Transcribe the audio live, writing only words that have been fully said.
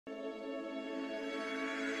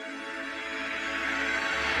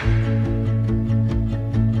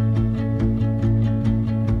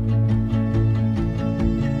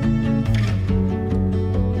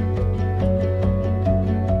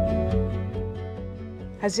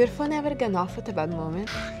Has your phone ever gone off at a bad moment?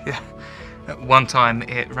 Yeah. At one time,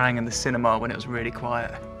 it rang in the cinema when it was really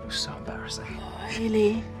quiet. It was so embarrassing. Oh,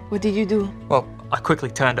 really? What did you do? Well, I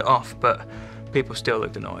quickly turned it off, but people still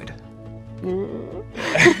looked annoyed.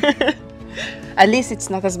 At least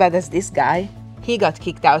it's not as bad as this guy. He got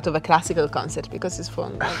kicked out of a classical concert because his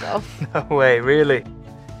phone went off. No way, really?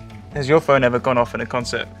 Has your phone ever gone off in a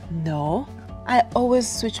concert? No. I always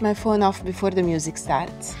switch my phone off before the music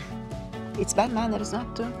starts. It's bad manners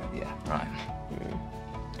not to. Yeah, right.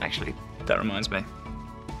 Actually, that reminds me.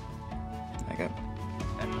 There you go.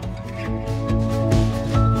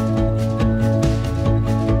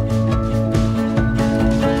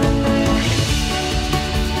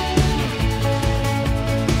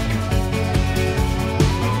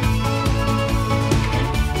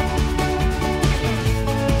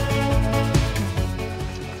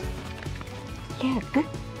 Look,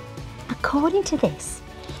 according to this,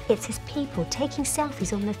 it says people taking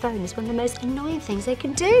selfies on their phone is one of the most annoying things they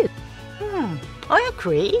can do. I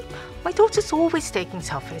agree. My daughter's always taking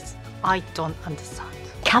selfies. I don't understand.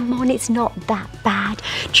 Come on, it's not that bad.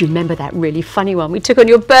 Do you remember that really funny one we took on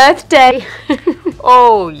your birthday?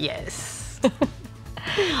 Oh, yes. On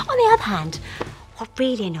the other hand, what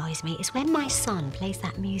really annoys me is when my son plays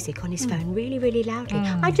that music on his phone really, really loudly.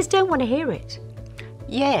 I just don't want to hear it.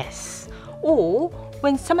 Yes. Or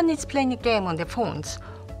when someone is playing a game on their phones,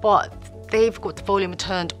 but they've got the volume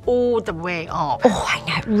turned all the way up. Oh, I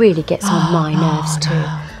know, it really gets on my nerves too.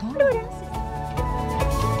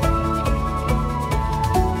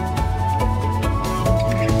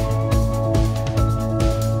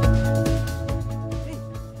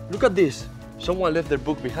 Look at this. Someone left their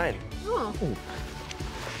book behind. Oh.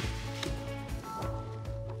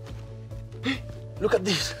 Look at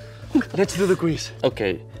this. Let's do the quiz.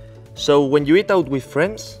 Okay. So when you eat out with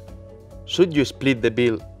friends, should you split the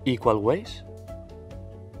bill equal ways?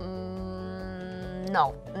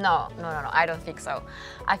 No, I don't think so.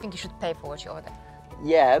 I think you should pay for what you order.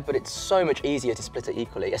 Yeah, but it's so much easier to split it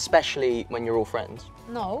equally, especially when you're all friends.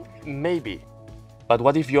 No? Maybe. But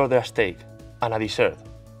what if you order a steak and a dessert,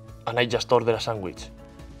 and I just order a sandwich?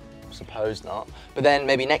 Suppose not. But then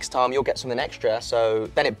maybe next time you'll get something extra, so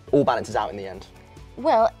then it all balances out in the end.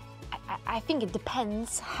 Well, I think it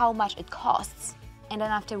depends how much it costs. And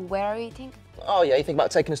then after, where are you eating? Oh yeah, you think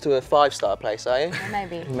about taking us to a 5-star place, are you?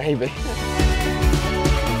 Maybe. Maybe.